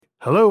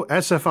Hello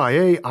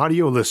SFIA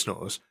audio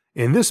listeners.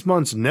 In this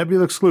month's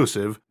Nebula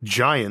exclusive,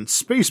 Giant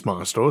Space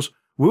Monsters,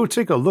 we'll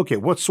take a look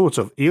at what sorts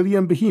of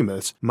alien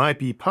behemoths might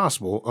be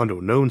possible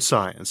under known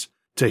science.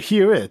 To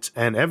hear it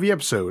and every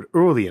episode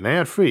early and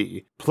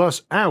ad-free,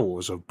 plus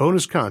hours of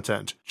bonus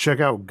content, check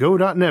out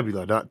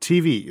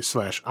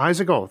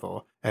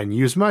go.nebula.tv/IsaacArthur and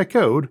use my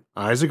code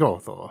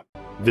IsaacArthur.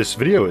 This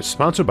video is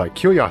sponsored by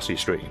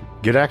CuriosityStream.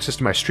 Get access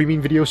to my streaming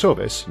video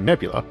service,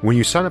 Nebula, when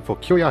you sign up for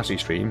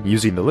CuriosityStream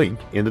using the link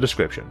in the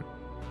description.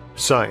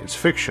 Science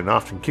fiction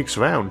often kicks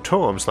around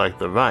terms like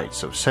the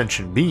rights of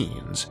sentient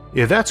beings.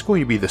 If that's going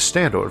to be the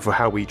standard for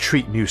how we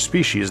treat new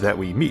species that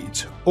we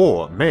meet,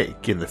 or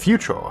make in the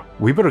future,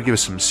 we better give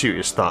some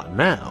serious thought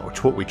now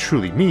to what we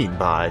truly mean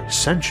by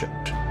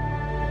sentient.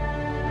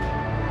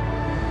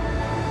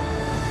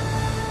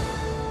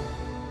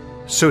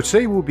 So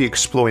today we'll be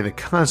exploring the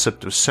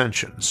concept of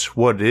sentience,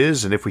 what it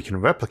is and if we can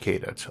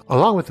replicate it,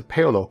 along with the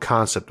parallel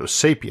concept of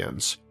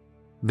sapience.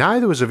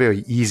 Neither is a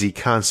very easy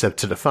concept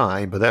to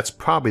define, but that's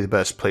probably the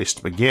best place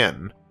to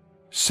begin.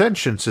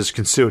 Sentience is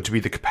considered to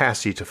be the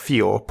capacity to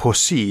feel,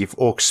 perceive,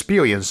 or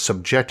experience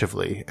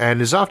subjectively,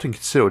 and is often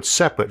considered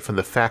separate from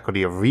the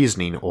faculty of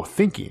reasoning or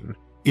thinking.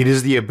 It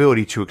is the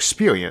ability to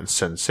experience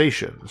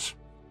sensations,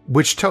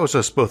 which tells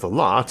us both a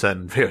lot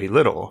and very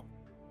little.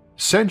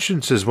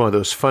 Sentience is one of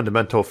those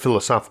fundamental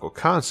philosophical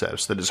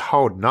concepts that is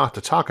hard not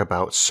to talk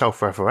about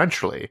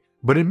self-referentially,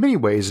 but in many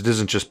ways it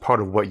isn't just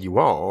part of what you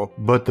are,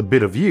 but the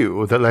bit of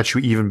you that lets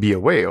you even be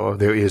aware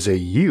there is a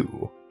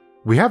you.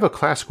 We have a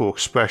classical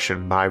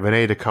expression by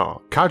René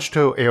Descartes,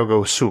 cogito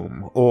ergo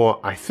sum, or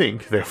I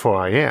think, therefore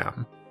I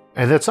am,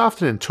 and that's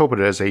often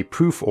interpreted as a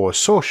proof or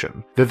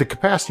assertion that the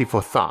capacity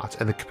for thought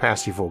and the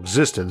capacity for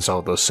existence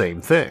are the same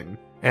thing,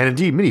 and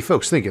indeed many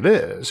folks think it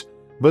is,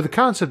 but the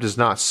concept is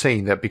not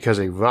saying that because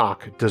a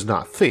rock does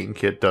not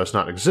think it does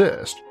not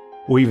exist,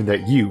 or even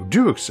that you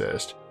do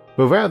exist,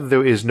 but rather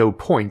there is no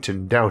point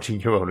in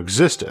doubting your own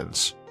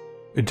existence.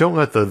 Don't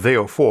let the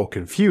therefore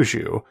confuse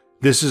you.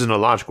 This isn't a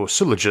logical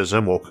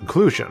syllogism or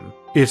conclusion.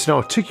 It's an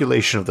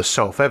articulation of the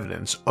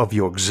self-evidence of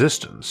your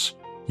existence.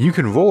 You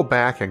can roll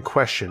back and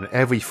question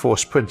every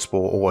first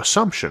principle or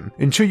assumption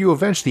until you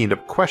eventually end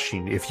up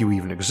questioning if you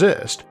even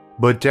exist,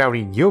 but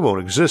doubting your own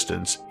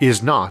existence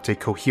is not a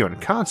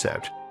coherent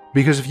concept,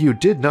 because if you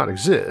did not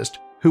exist,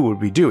 who would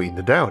be doing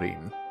the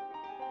doubting?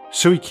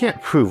 So we can't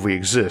prove we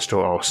exist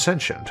or are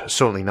sentient,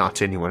 certainly not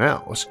to anyone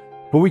else,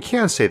 but we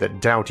can say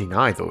that doubting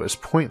either is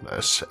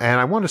pointless, and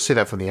I want to say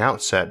that from the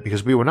outset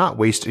because we will not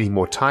waste any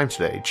more time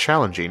today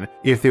challenging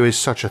if there is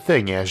such a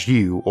thing as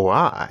you or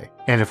I,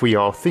 and if we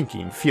are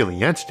thinking,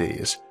 feeling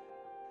entities.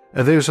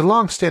 There's a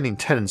long-standing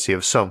tendency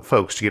of some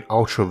folks to get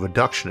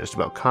ultra-reductionist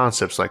about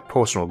concepts like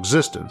personal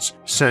existence,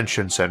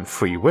 sentience, and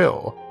free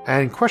will,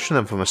 and question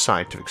them from a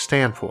scientific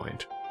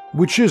standpoint.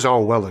 Which is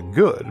all well and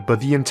good, but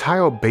the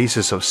entire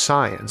basis of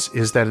science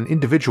is that an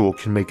individual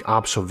can make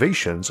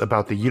observations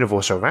about the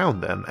universe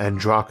around them and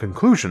draw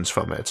conclusions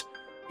from it.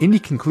 Any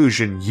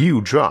conclusion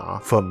you draw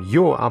from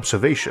your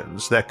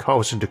observations that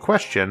calls into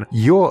question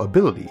your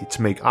ability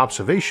to make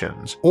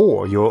observations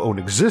or your own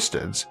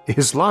existence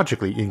is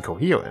logically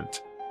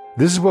incoherent.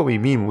 This is what we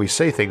mean when we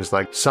say things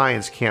like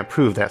science can't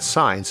prove that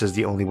science is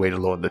the only way to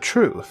learn the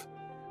truth.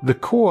 The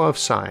core of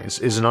science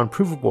is an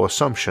unprovable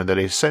assumption that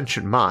a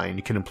sentient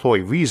mind can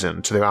employ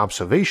reason to their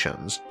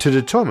observations to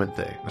determine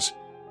things.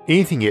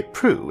 Anything it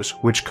proves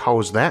which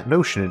calls that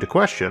notion into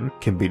question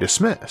can be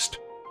dismissed.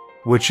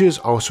 Which is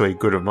also a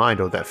good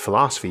reminder that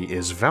philosophy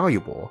is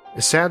valuable.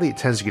 Sadly, it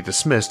tends to get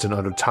dismissed and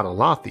undertaught a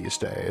lot these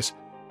days.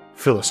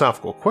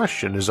 Philosophical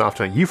question is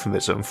often a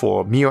euphemism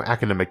for mere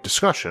academic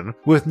discussion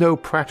with no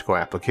practical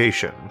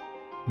application.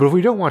 But if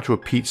we don't want to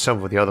repeat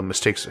some of the other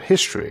mistakes of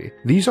history,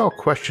 these are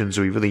questions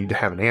we really need to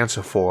have an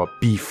answer for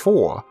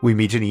before we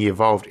meet any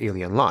evolved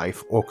alien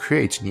life or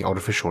create any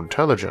artificial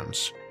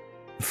intelligence.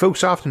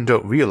 Folks often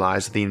don't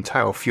realize that the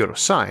entire field of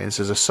science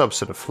is a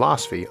subset of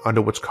philosophy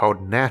under what's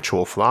called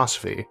natural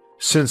philosophy.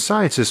 Since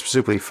science is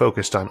specifically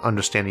focused on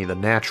understanding the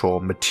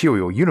natural,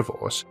 material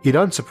universe, it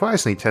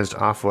unsurprisingly tends to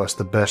offer us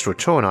the best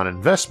return on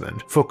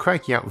investment for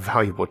cranking out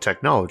valuable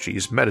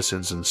technologies,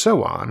 medicines, and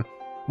so on,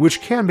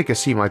 which can make it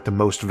seem like the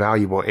most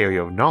valuable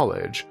area of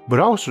knowledge, but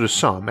also to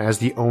some as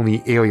the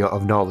only area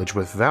of knowledge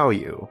with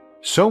value,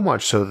 so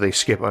much so that they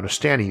skip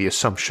understanding the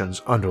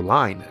assumptions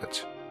underlying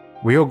it.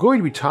 We are going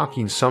to be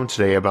talking some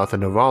today about the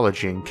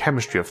neurology and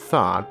chemistry of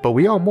thought, but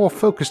we are more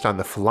focused on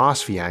the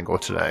philosophy angle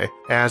today,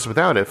 as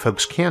without it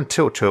folks can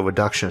tilt to a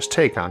reductionist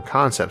take on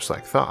concepts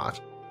like thought.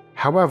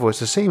 However, it's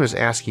the same as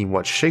asking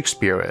what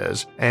Shakespeare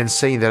is, and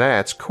saying that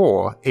at its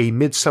core, A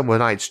Midsummer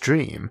Night's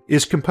Dream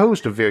is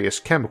composed of various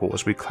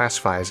chemicals we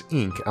classify as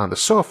ink on the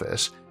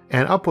surface,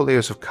 and upper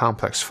layers of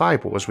complex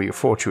fibers we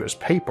refer to as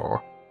paper.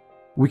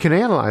 We can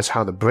analyze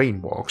how the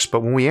brain works,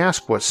 but when we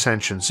ask what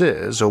sentience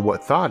is, or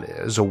what thought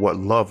is, or what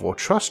love or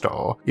trust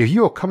are, if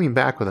you are coming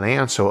back with an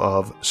answer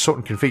of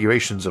certain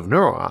configurations of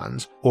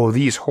neurons, or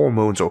these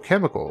hormones or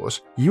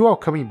chemicals, you are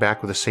coming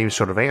back with the same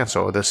sort of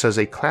answer that says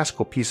a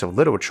classical piece of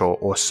literature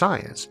or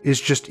science is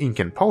just ink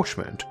and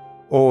parchment,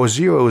 or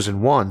zeros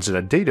and ones in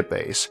a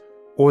database,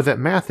 or that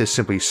math is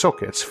simply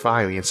circuits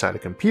firing inside a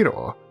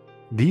computer.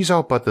 These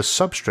are but the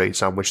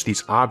substrates on which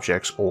these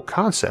objects or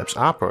concepts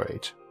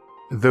operate.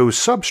 Those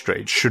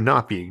substrates should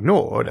not be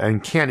ignored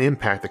and can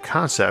impact the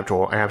concept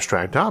or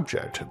abstract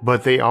object,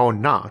 but they are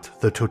not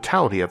the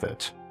totality of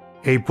it.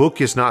 A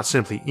book is not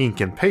simply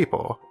ink and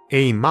paper,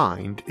 a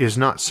mind is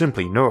not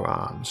simply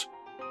neurons.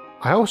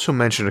 I also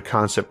mentioned a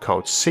concept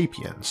called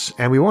sapience,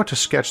 and we want to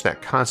sketch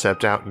that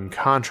concept out in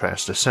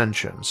contrast to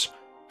sentience.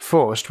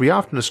 First, we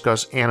often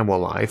discuss animal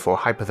life or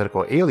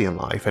hypothetical alien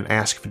life and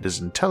ask if it is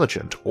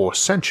intelligent or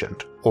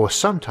sentient, or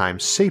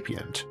sometimes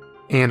sapient,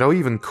 and I'll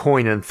even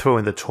coin and throw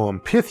in the term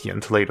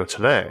Pythiant later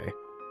today.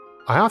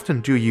 I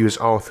often do use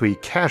all three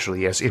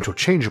casually as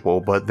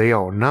interchangeable, but they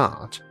are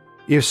not.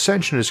 If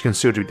sentient is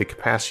considered to be the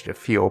capacity to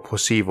feel,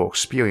 perceive, or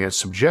experience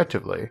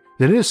subjectively,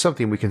 then it is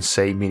something we can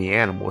say many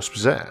animals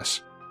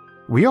possess.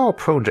 We are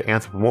prone to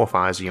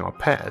anthropomorphizing our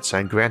pets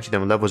and granting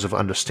them levels of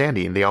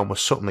understanding they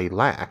almost certainly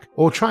lack,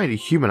 or trying to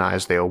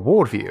humanize their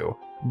worldview,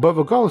 but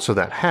regardless of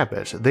that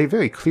habit, they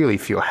very clearly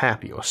feel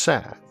happy or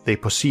sad, they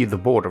perceive the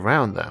world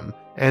around them,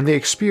 and they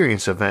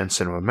experience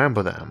events and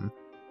remember them.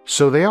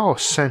 So they are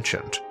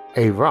sentient.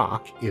 A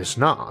rock is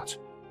not.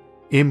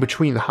 In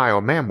between the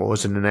higher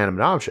mammals and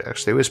inanimate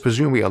objects, there is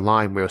presumably a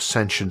line where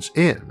sentience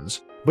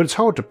ends, but it's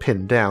hard to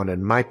pin down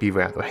and might be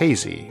rather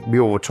hazy. We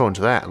will return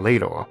to that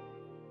later.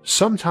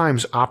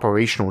 Sometimes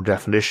operational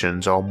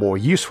definitions are more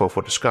useful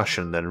for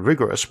discussion than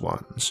rigorous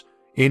ones.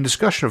 In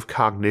discussion of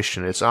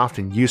cognition, it's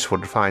often useful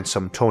to find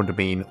some term to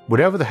mean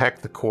whatever the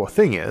heck the core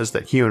thing is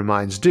that human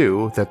minds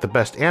do that the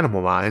best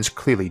animal minds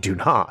clearly do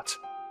not.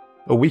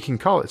 We can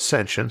call it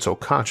sentience or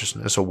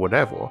consciousness or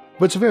whatever,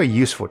 but it's a very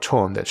useful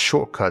term that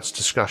shortcuts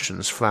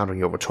discussions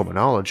floundering over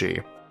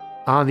terminology.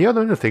 On the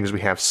other end of things, we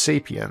have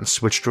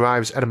sapience, which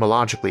derives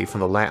etymologically from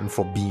the Latin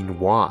for being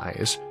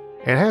wise,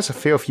 and has a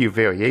fair few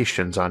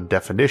variations on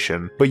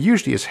definition, but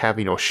usually is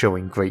having or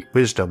showing great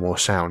wisdom or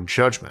sound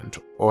judgment,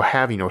 or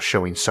having or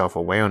showing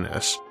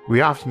self-awareness. We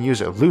often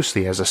use it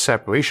loosely as a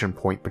separation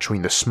point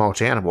between the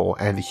smart animal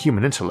and the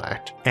human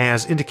intellect,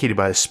 as indicated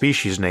by the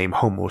species name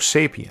Homo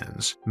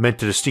sapiens, meant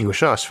to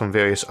distinguish us from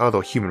various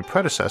other human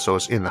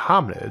predecessors in the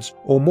hominids,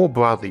 or more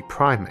broadly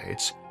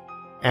primates.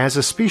 As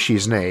a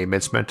species name,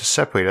 it's meant to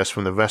separate us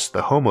from the rest of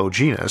the Homo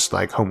genus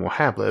like Homo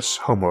habilis,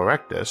 Homo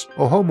erectus,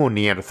 or Homo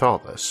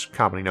neanderthalis,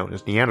 commonly known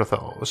as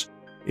Neanderthals.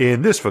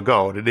 In this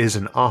regard, it is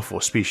an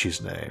awful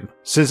species name,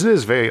 since it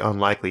is very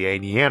unlikely a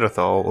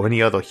Neanderthal or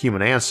any other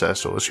human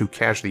ancestors who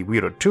casually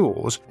wielded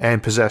tools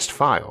and possessed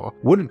fire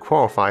wouldn't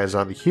qualify as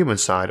on the human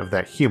side of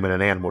that human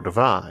and animal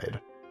divide.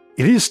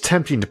 It is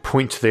tempting to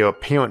point to their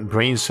apparent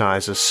brain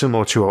size as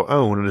similar to our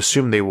own and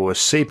assume they were as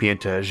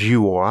sapient as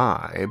you or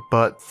I,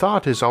 but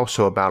thought is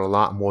also about a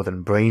lot more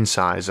than brain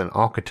size and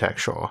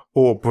architecture,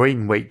 or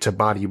brain weight to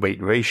body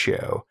weight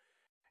ratio.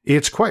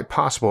 It's quite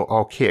possible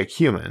archaic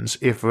humans,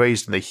 if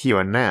raised in the here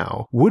and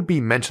now, would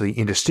be mentally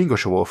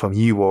indistinguishable from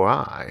you or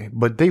I,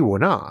 but they were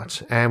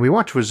not, and we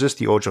want to resist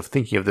the urge of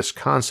thinking of this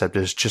concept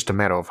as just a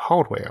matter of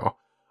hardware.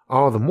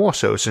 All the more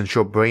so since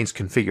your brain's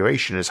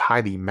configuration is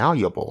highly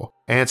malleable,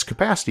 and its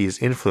capacity is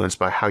influenced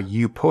by how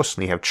you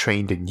personally have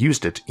trained and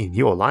used it in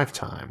your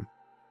lifetime.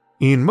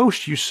 In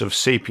most uses of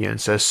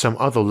sapience as some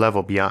other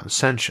level beyond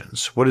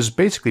sentience, what is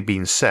basically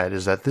being said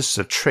is that this is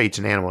a trait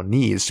an animal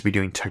needs to be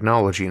doing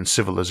technology and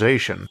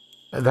civilization.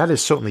 That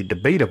is certainly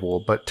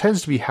debatable, but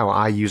tends to be how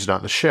I use it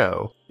on the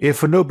show, if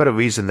for no better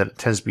reason than it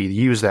tends to be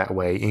used that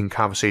way in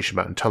conversation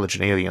about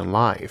intelligent alien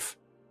life.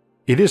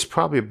 It is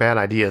probably a bad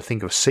idea to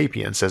think of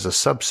sapience as a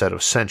subset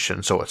of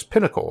sentience or its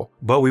pinnacle,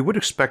 but we would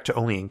expect to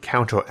only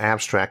encounter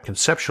abstract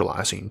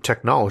conceptualizing,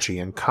 technology,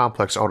 and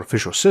complex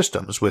artificial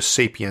systems with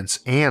sapience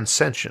and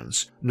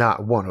sentience,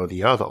 not one or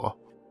the other.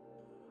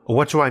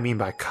 What do I mean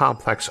by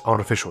complex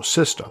artificial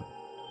system?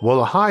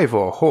 Well, a hive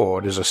or a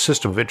horde is a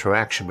system of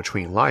interaction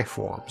between life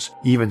forms,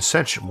 even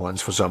sentient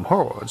ones for some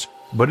hordes,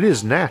 but it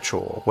is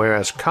natural,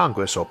 whereas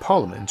Congress or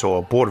Parliament or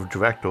a board of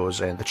directors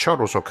and the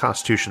charters or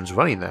constitutions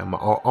running them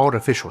are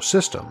artificial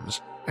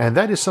systems, and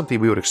that is something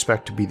we would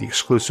expect to be the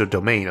exclusive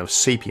domain of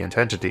sapient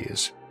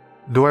entities.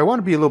 Though I want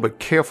to be a little bit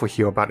careful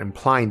here about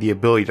implying the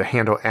ability to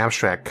handle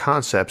abstract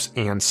concepts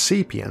and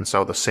sapience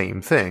are the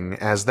same thing,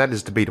 as that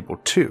is debatable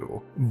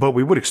too, but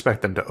we would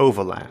expect them to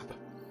overlap.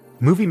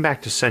 Moving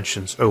back to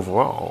sentience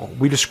overall,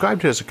 we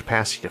described it as a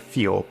capacity to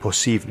feel,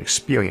 perceive, and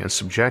experience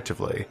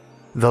subjectively.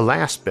 The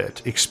last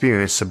bit,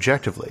 experience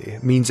subjectively,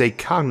 means a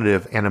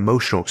cognitive and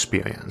emotional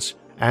experience,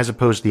 as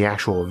opposed to the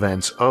actual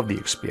events of the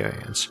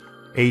experience.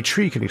 A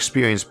tree can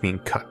experience being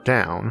cut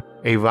down,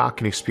 a rock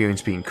can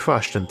experience being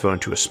crushed and thrown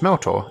into a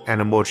smelter and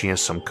emerging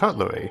as some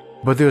cutlery,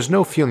 but there is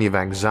no feeling of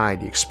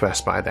anxiety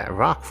expressed by that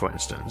rock, for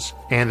instance,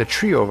 and the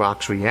tree or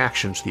rock's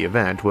reaction to the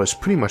event was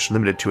pretty much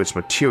limited to its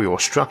material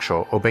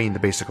structure obeying the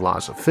basic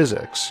laws of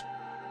physics.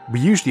 We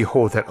usually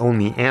hold that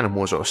only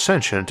animals are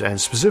sentient and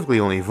specifically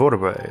only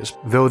vertebrates,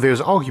 though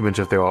there's argument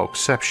if there are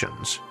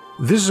exceptions.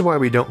 This is why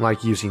we don't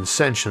like using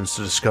sentience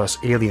to discuss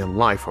alien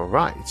life or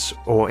rights,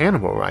 or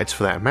animal rights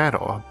for that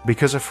matter,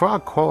 because a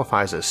frog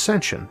qualifies as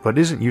sentient but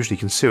isn't usually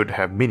considered to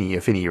have many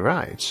if any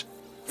rights.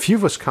 Few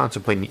of us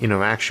contemplating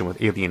interaction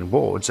with alien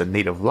worlds and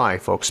native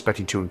life are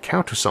expecting to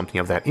encounter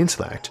something of that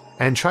intellect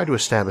and try to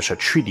establish a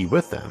treaty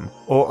with them,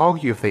 or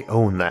argue if they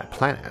own that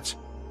planet.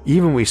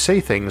 Even we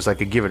say things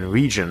like a given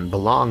region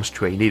belongs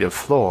to a native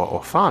flora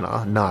or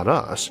fauna, not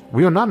us,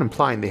 we are not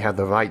implying they have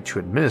the right to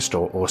administer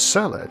or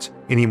sell it,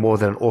 any more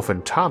than an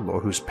orphan toddler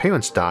whose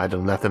parents died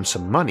and left them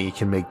some money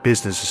can make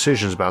business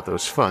decisions about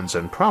those funds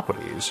and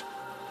properties.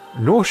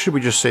 Nor should we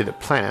just say that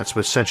planets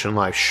with sentient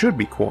life should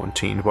be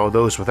quarantined while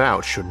those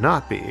without should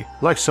not be,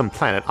 like some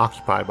planet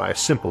occupied by a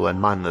simple and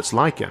mindless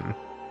lichen.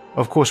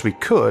 Of course we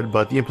could,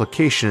 but the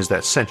implication is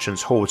that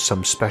sentience holds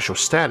some special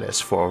status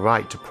for a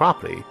right to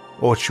property,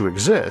 or to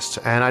exist,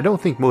 and I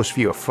don't think most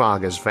view a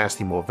frog as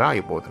vastly more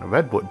valuable than a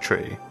redwood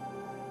tree.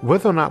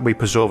 Whether or not we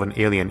preserve an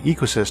alien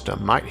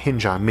ecosystem might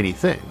hinge on many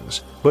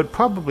things, but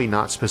probably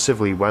not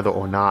specifically whether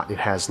or not it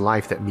has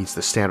life that meets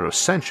the standard of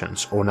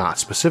sentience or not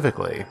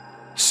specifically.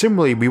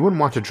 Similarly, we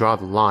wouldn't want to draw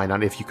the line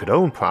on if you could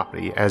own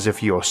property as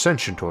if you are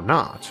sentient or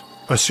not,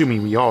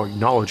 assuming we are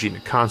acknowledging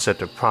the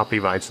concept of property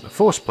rights in the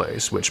first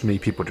place, which many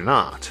people do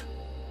not.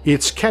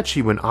 It's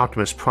catchy when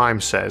Optimus Prime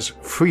says,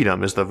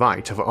 "Freedom is the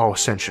right of all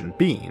sentient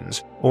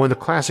beings," or in the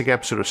classic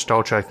episode of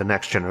Star Trek The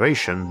Next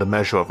Generation, The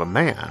Measure of a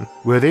Man,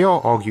 where they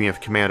are arguing if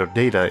Commander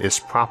Data is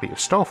property of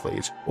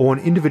Starfleet, or an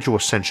individual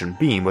sentient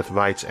being with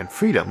rights and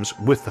freedoms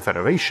with the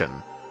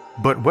Federation.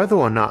 But whether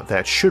or not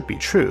that should be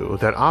true,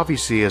 that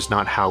obviously is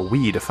not how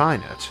we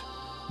define it.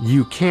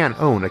 You can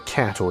own a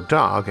cat or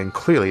dog and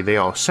clearly they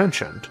are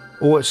sentient,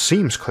 or it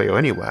seems clear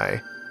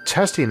anyway.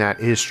 Testing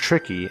that is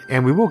tricky,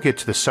 and we will get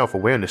to the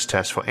self-awareness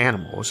test for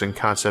animals and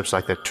concepts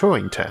like the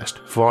Turing test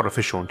for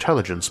artificial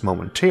intelligence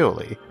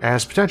momentarily,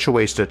 as potential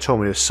ways to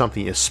determine if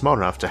something is smart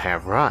enough to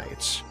have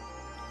rights.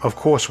 Of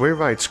course, where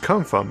rights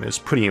come from is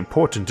pretty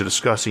important to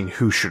discussing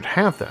who should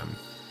have them,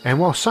 and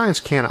while science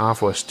can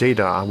offer us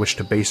data on which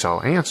to base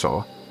our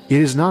answer, it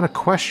is not a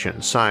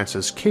question science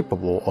is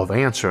capable of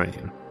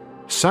answering.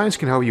 Science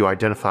can help you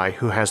identify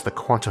who has the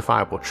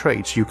quantifiable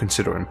traits you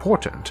consider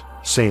important,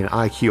 say an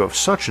IQ of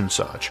such and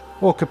such,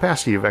 or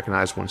capacity to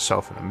recognize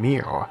oneself in a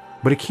mirror,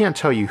 but it can't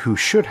tell you who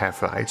should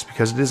have rights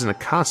because it isn't a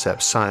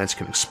concept science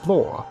can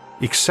explore,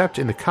 except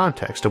in the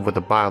context of what the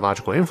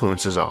biological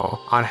influences are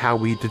on how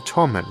we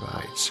determine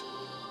rights.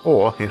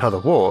 Or, in other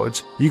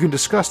words, you can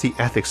discuss the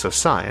ethics of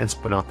science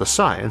but not the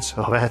science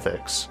of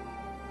ethics.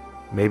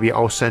 Maybe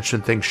all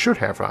sentient things should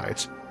have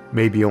rights,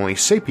 maybe only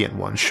sapient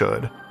ones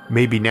should,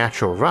 maybe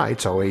natural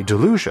rights are a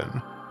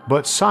delusion,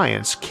 but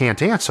science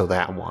can't answer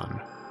that one.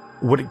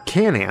 What it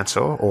can answer,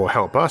 or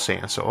help us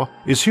answer,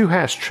 is who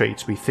has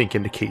traits we think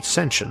indicate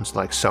sentience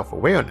like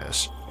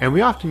self-awareness, and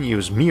we often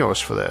use mirrors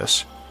for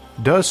this.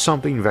 Does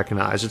something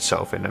recognize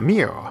itself in a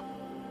mirror?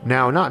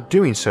 Now, not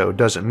doing so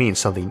doesn't mean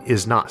something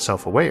is not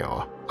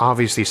self-aware.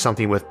 Obviously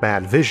something with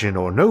bad vision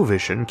or no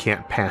vision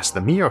can't pass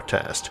the mirror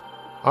test.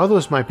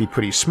 Others might be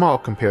pretty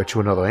smart compared to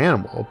another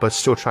animal, but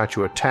still try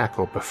to attack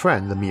or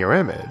befriend the mirror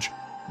image.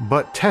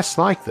 But tests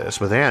like this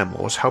with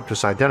animals helped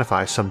us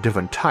identify some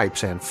different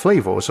types and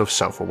flavors of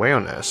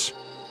self-awareness.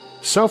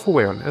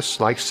 Self-awareness,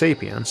 like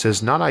sapience,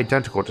 is not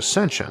identical to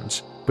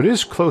sentience, but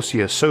is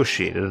closely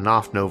associated and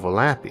often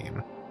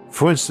overlapping.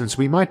 For instance,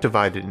 we might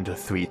divide it into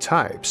 3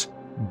 types: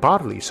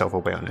 bodily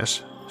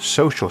self-awareness,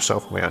 social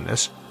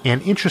self-awareness,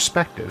 and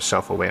introspective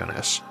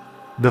self-awareness.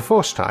 The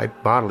first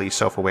type, bodily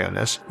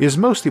self-awareness, is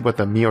mostly what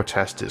the mirror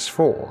test is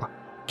for.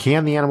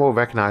 Can the animal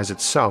recognize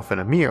itself in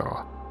a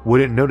mirror?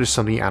 Would it notice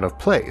something out of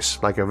place,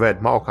 like a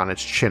red mark on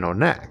its chin or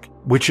neck,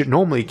 which it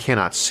normally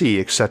cannot see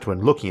except when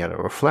looking at a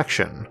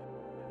reflection?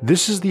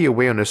 This is the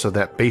awareness of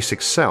that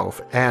basic self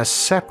as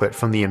separate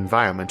from the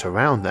environment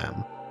around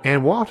them,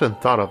 and while often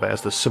thought of as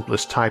the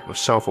simplest type of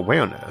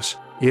self-awareness,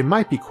 it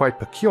might be quite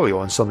peculiar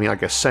on something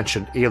like a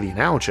sentient alien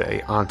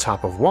algae on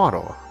top of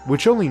water,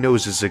 which only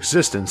knows its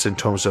existence in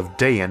terms of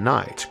day and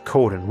night,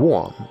 cold and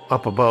warm,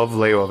 up above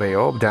layer of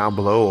air, down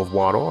below of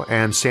water,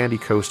 and sandy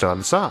coast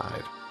on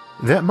side.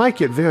 That might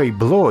get very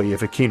blurry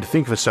if it came to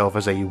think of itself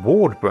as a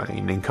world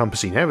brain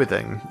encompassing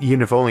everything,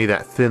 even if only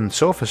that thin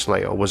surface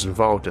layer was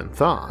involved in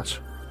thought.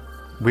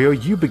 Where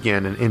you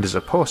begin and end as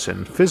a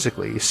person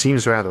physically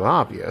seems rather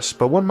obvious,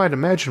 but one might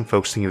imagine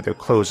folks thinking of their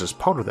clothes as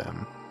part of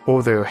them,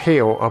 or their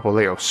hair or upper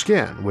layer of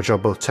skin, which are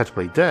both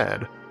technically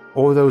dead,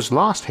 or those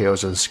lost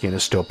hairs and skin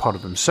as still part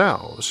of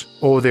themselves,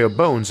 or their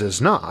bones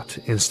as not,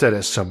 instead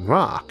as some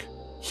rock.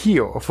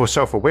 Here, for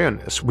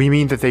self-awareness, we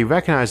mean that they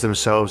recognize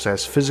themselves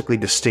as physically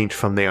distinct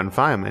from their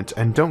environment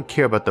and don't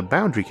care about the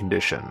boundary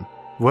condition,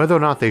 whether or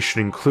not they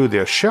should include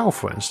their shell,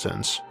 for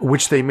instance,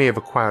 which they may have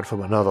acquired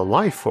from another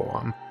life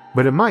form,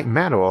 but it might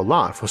matter a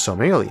lot for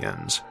some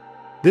aliens.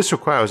 This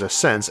requires a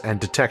sense and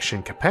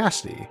detection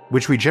capacity,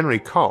 which we generally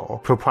call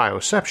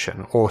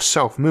proprioception or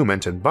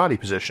self-movement and body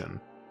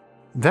position.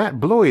 That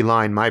blurry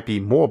line might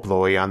be more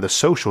blurry on the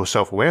social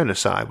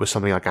self-awareness side with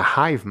something like a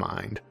hive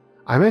mind.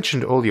 I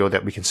mentioned earlier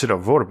that we consider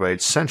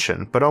vertebrates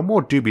sentient but are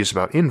more dubious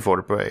about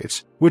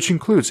invertebrates, which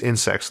includes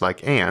insects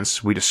like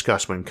ants we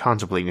discussed when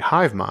contemplating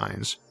hive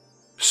minds.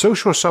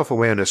 Social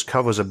self-awareness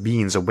covers a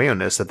being's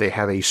awareness that they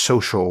have a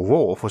social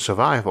role for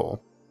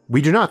survival.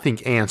 We do not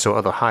think ants or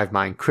other hive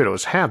mind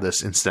critters have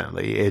this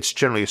incidentally, it's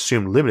generally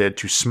assumed limited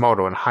to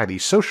smarter and highly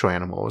social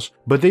animals,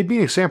 but they'd be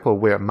an example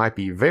where it might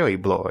be very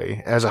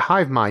blurry, as a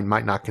hive mind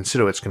might not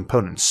consider its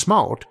components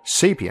smart,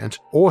 sapient,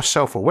 or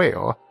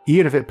self-aware,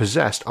 even if it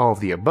possessed all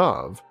of the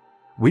above.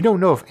 We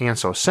don't know if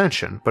ants are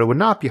sentient, but it would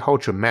not be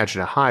hard to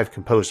imagine a hive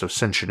composed of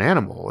sentient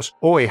animals,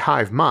 or a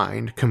hive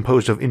mind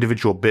composed of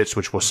individual bits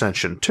which were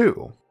sentient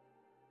too.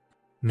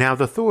 Now,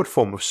 the third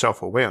form of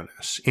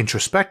self-awareness,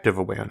 introspective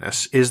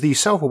awareness, is the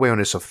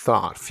self-awareness of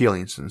thought,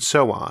 feelings, and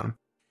so on.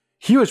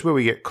 Here is where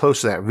we get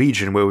close to that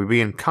region where we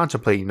begin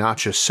contemplating not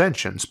just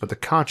sentience but the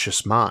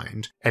conscious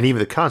mind, and even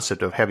the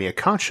concept of having a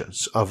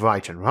conscience of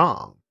right and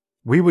wrong.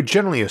 We would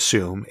generally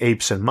assume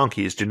apes and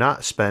monkeys do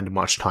not spend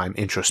much time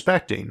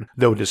introspecting,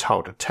 though it is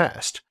hard to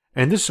test,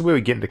 and this is where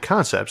we get into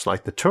concepts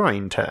like the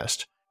Turing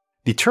test.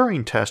 The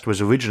Turing test was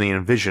originally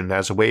envisioned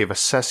as a way of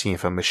assessing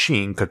if a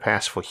machine could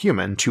pass for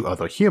human to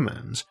other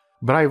humans,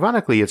 but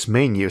ironically its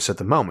main use at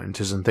the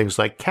moment is in things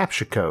like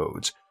captcha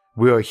codes,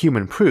 where a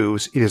human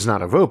proves it is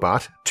not a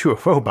robot to a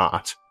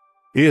robot.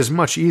 It is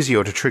much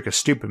easier to trick a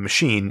stupid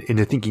machine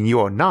into thinking you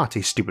are not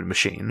a stupid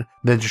machine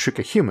than to trick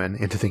a human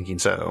into thinking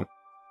so.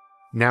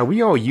 Now,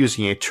 we are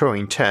using a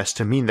Turing test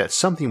to mean that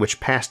something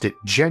which passed it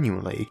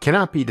genuinely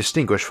cannot be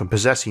distinguished from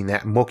possessing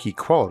that murky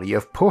quality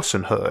of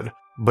personhood,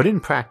 but in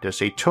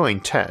practice a Turing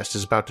test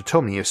is about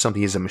determining if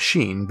something is a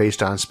machine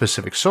based on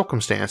specific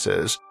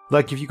circumstances,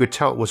 like if you could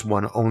tell it was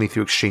one only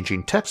through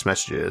exchanging text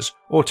messages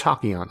or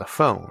talking on the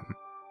phone.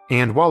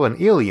 And while an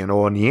alien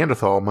or a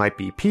Neanderthal might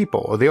be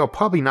people, they are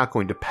probably not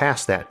going to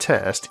pass that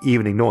test,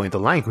 even ignoring the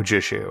language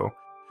issue.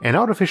 An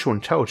artificial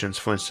intelligence,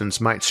 for instance,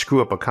 might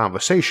screw up a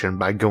conversation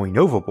by going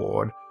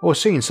overboard, or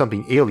saying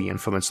something alien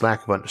from its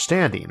lack of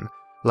understanding,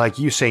 like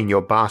you saying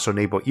your boss or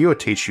neighbor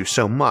irritates you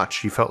so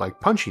much you felt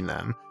like punching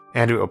them,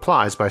 and it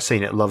replies by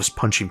saying it loves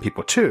punching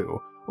people too,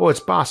 or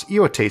its boss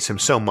irritates him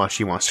so much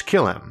he wants to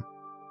kill him.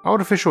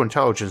 Artificial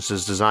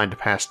intelligences designed to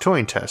pass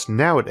Turing tests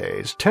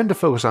nowadays tend to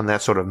focus on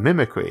that sort of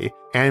mimicry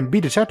and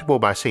be detectable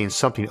by saying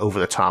something over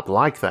the top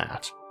like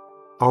that.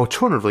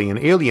 Alternatively, an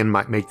alien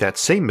might make that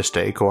same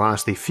mistake or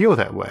honestly feel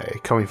that way,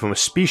 coming from a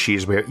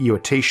species where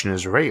irritation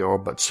is rare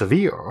but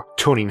severe,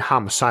 turning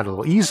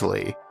homicidal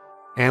easily,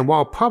 and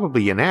while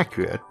probably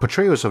inaccurate,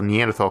 portrayals of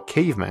Neanderthal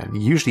cavemen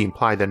usually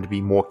imply them to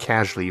be more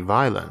casually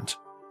violent.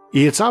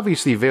 It's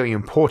obviously very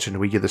important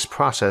we get this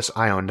process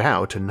ironed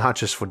out and not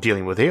just for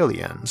dealing with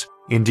aliens.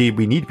 Indeed,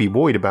 we need to be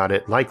worried about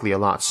it likely a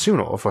lot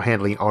sooner for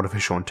handling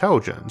artificial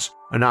intelligence,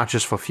 and not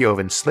just for fear of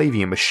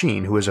enslaving a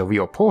machine who is a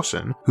real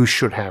person who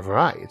should have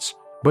rights,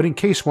 but in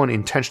case one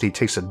intentionally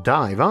takes a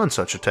dive on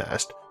such a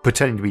test,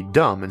 pretending to be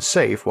dumb and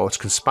safe while it's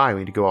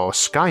conspiring to go all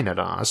Skynet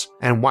on us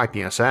and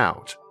wiping us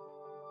out.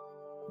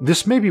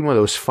 This may be one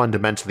of those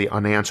fundamentally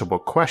unanswerable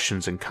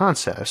questions and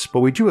concepts, but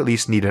we do at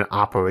least need an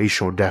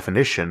operational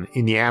definition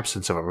in the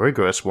absence of a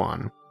rigorous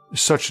one.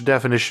 Such a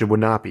definition would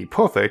not be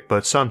perfect,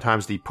 but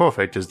sometimes the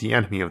perfect is the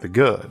enemy of the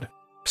good.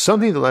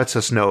 Something that lets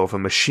us know if a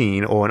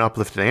machine or an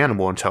uplifted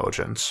animal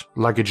intelligence,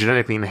 like a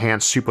genetically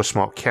enhanced super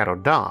smart cat or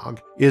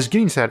dog, is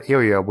getting to that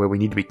area where we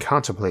need to be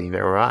contemplating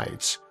their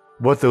rights.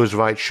 What those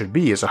rights should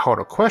be is a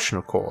harder question,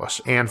 of course,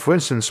 and for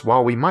instance,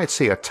 while we might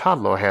say a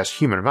toddler has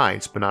human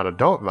rights but not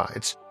adult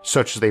rights,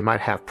 such as they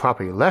might have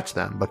property left to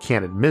them but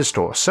can't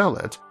administer or sell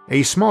it,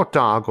 a smart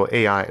dog or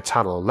AI at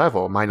toddler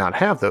level might not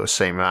have those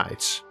same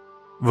rights.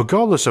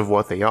 Regardless of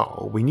what they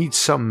are, we need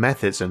some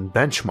methods and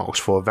benchmarks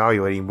for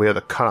evaluating where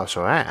the cutoffs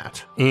are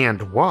at,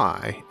 and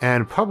why,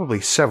 and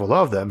probably several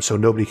of them so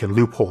nobody can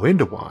loophole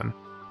into one,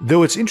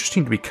 though it's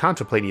interesting to be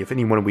contemplating if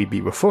anyone we'd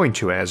be referring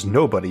to as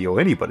nobody or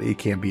anybody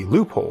can be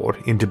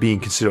loopholed into being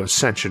considered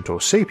sentient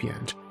or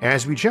sapient,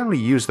 as we generally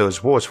use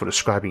those words for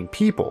describing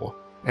people,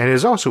 and it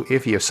is also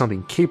iffy if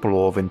something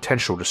capable of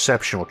intentional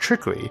deception or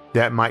trickery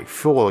that might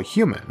fool a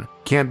human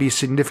can be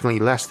significantly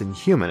less than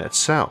human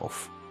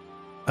itself.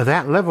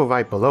 That level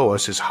right below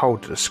us is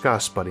hard to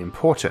discuss but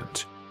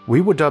important.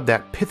 We will dub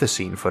that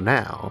Pithecine for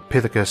now,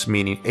 Pithecus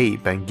meaning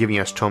ape and giving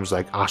us terms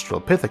like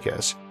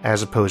Australopithecus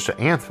as opposed to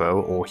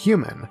anthro or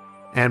human,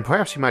 and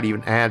perhaps we might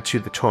even add to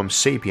the term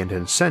sapient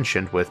and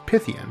sentient with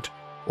Pythient,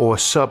 or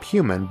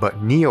subhuman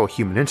but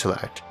neo-human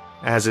intellect,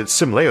 as its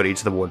similarity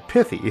to the word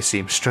pithy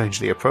seems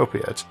strangely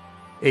appropriate.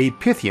 A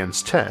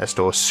Pythian's test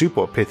or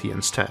Super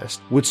Pythian's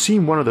test would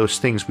seem one of those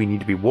things we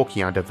need to be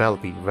working on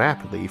developing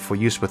rapidly for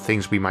use with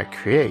things we might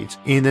create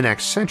in the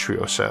next century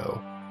or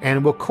so,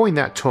 and we'll coin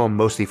that term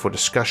mostly for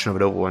discussion of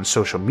it over on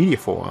social media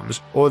forums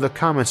or the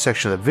comment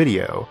section of the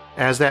video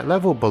as that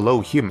level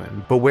below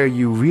human, but where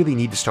you really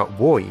need to start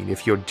worrying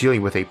if you're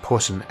dealing with a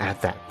person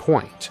at that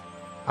point.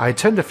 I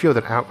tend to feel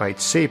that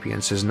outright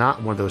sapience is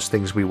not one of those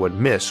things we would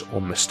miss or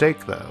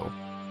mistake though.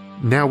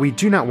 Now, we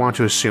do not want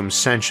to assume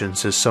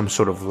sentience is some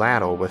sort of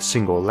ladder with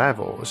single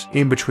levels,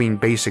 in between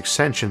basic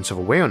sentience of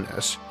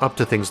awareness up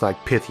to things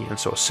like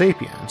Pythians or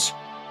Sapiens.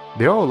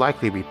 There will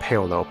likely be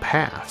parallel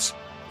paths.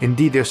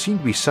 Indeed, there seem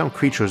to be some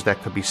creatures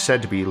that could be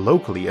said to be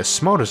locally as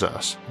smart as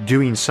us,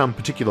 doing some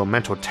particular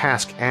mental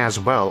task as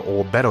well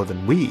or better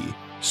than we,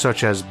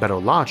 such as better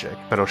logic,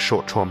 better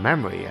short-term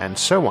memory, and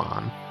so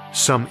on.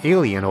 Some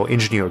alien or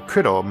engineered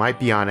critter might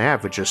be on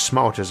average as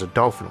smart as a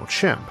dolphin or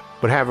chimp,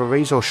 but have a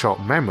razor-sharp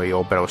memory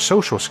or better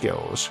social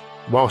skills,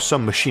 while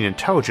some machine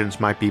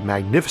intelligence might be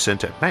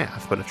magnificent at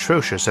math but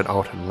atrocious at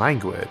art and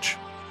language.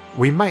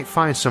 We might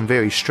find some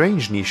very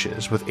strange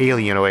niches with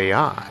alien or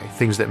AI,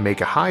 things that make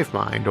a hive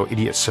mind or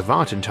idiot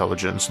savant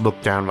intelligence look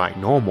downright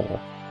normal.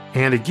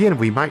 And again,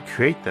 we might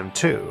create them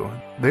too.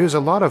 There's a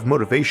lot of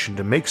motivation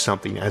to make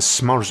something as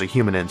smart as a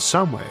human in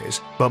some ways,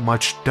 but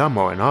much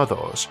dumber in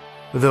others,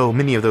 though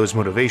many of those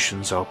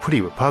motivations are pretty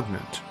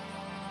repugnant.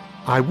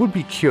 I would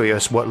be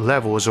curious what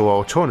levels or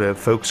alternative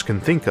folks can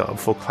think of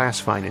for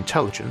classifying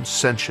intelligence,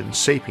 sentience,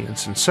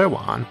 sapience, and so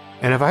on,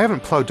 and if I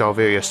haven't plugged our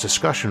various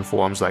discussion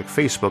forums like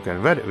Facebook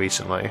and Reddit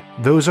recently,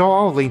 those are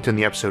all linked in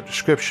the episode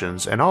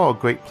descriptions and are a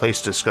great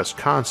place to discuss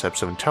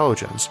concepts of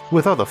intelligence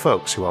with other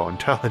folks who are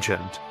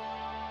intelligent.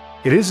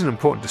 It is an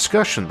important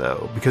discussion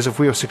though, because if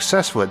we are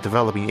successful at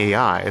developing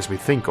AI as we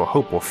think or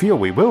hope or feel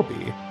we will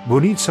be, we'll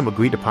need some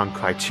agreed upon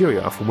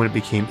criteria for when it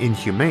became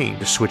inhumane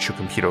to switch your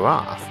computer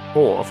off,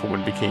 or for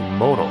when it became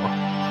mortal.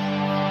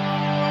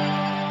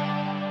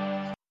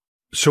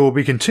 So we'll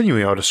be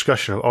continuing our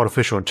discussion of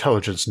artificial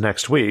intelligence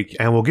next week,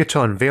 and we'll get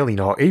to unveiling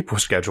our April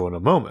schedule in a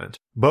moment.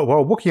 But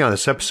while working on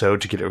this episode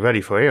to get it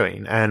ready for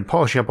airing, and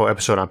polishing up our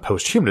episode on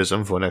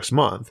posthumanism for next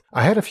month,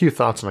 I had a few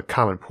thoughts on a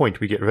common point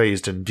we get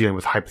raised in dealing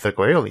with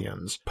hypothetical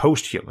aliens,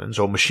 posthumans,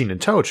 or machine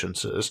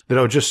intelligences that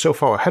are just so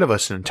far ahead of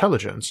us in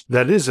intelligence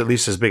that it is at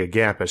least as big a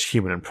gap as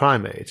human and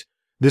primate.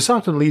 This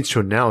often leads to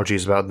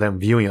analogies about them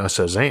viewing us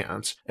as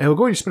ants, and we're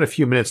going to spend a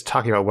few minutes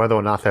talking about whether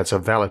or not that's a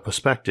valid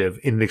perspective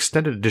in an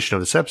extended edition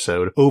of this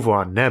episode over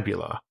on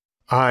Nebula.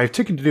 I've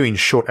taken to doing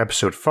short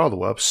episode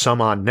follow-ups,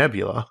 some on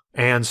Nebula,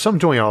 and some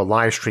during our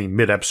livestream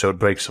mid-episode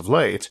breaks of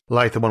late,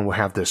 like the one we'll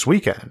have this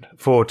weekend,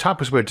 for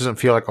topics where it doesn't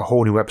feel like a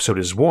whole new episode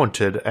is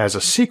warranted as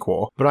a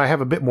sequel, but I have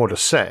a bit more to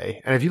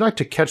say, and if you'd like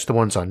to catch the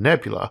ones on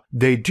Nebula,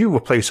 they do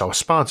replace our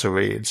sponsor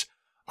reads.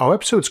 Our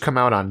episodes come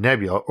out on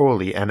Nebula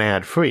early and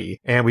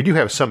ad-free, and we do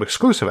have some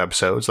exclusive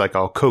episodes like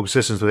our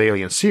Coexistence with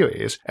Aliens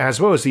series,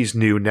 as well as these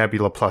new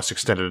Nebula Plus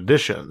extended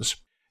editions.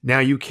 Now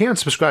you can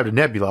subscribe to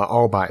Nebula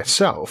all by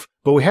itself,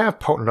 but we have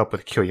partnered up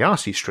with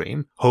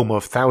CuriosityStream, home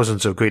of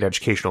thousands of great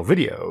educational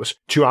videos,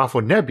 to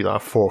offer Nebula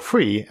for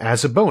free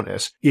as a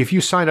bonus if you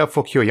sign up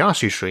for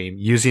CuriosityStream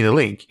using the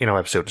link in our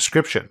episode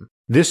description.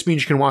 This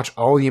means you can watch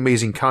all the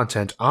amazing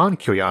content on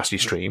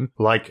CuriosityStream,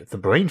 like The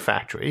Brain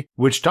Factory,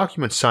 which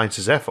documents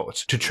science's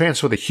efforts to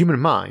transfer the human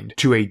mind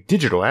to a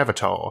digital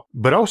avatar,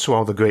 but also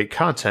all the great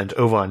content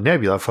over on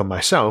Nebula from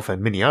myself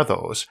and many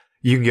others.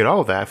 You can get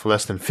all that for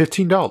less than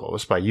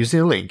 $15 by using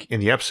the link in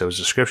the episode's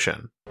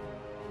description.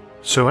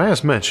 So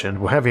as mentioned,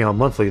 we're having our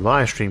monthly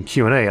livestream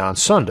Q&A on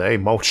Sunday,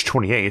 March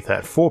 28th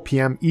at 4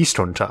 p.m.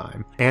 Eastern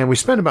Time, and we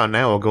spend about an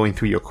hour going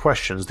through your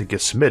questions that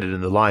get submitted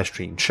in the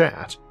livestream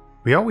chat.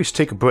 We always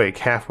take a break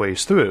halfway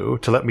through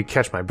to let me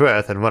catch my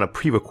breath and run a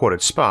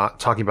pre-recorded spot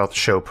talking about the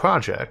show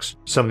projects,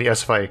 some of the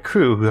SFIA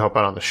crew who help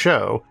out on the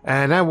show,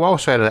 and I will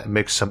also add to that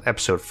mix some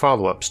episode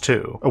follow-ups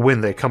too,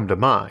 when they come to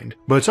mind,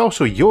 but it's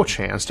also your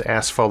chance to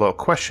ask follow-up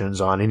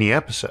questions on any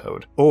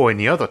episode, or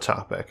any other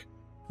topic.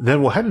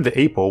 Then we'll head into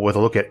April with a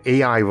look at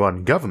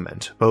AI-run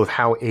government, both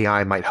how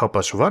AI might help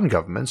us run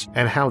governments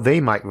and how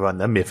they might run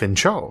them if in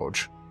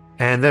charge.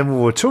 And then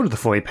we'll return to the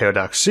Fermi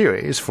Paradox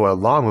series for a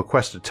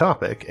long-requested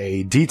topic,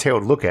 a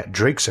detailed look at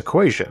Drake's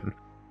equation.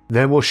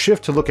 Then we'll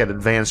shift to look at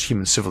advanced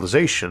human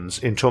civilizations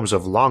in terms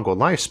of longer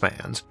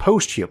lifespans,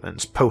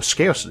 post-humans,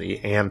 post-scarcity,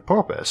 and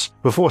purpose,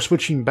 before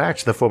switching back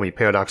to the Fermi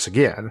Paradox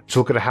again to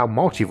look at how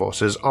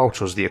multiverses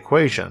alters the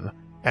equation.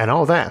 And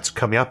all that's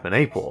coming up in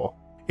April.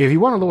 If you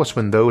want to know us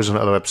when those and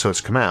other episodes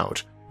come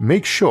out,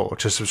 make sure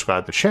to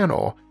subscribe to the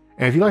channel.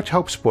 And if you'd like to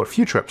help support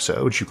future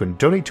episodes, you can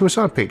donate to us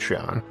on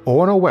Patreon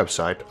or on our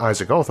website,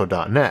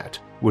 isaacarthur.net,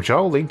 which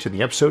I'll link in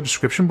the episode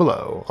description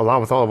below,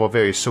 along with all of our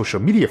various social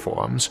media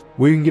forums,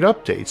 where you can get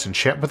updates and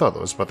chat with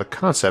others about the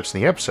concepts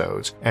in the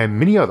episodes and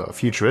many other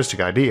futuristic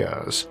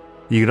ideas.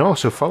 You can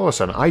also follow us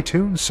on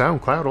iTunes,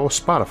 SoundCloud, or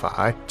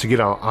Spotify to get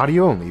our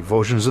audio-only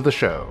versions of the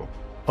show.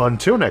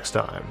 Until next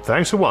time,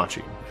 thanks for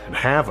watching, and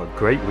have a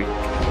great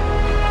week.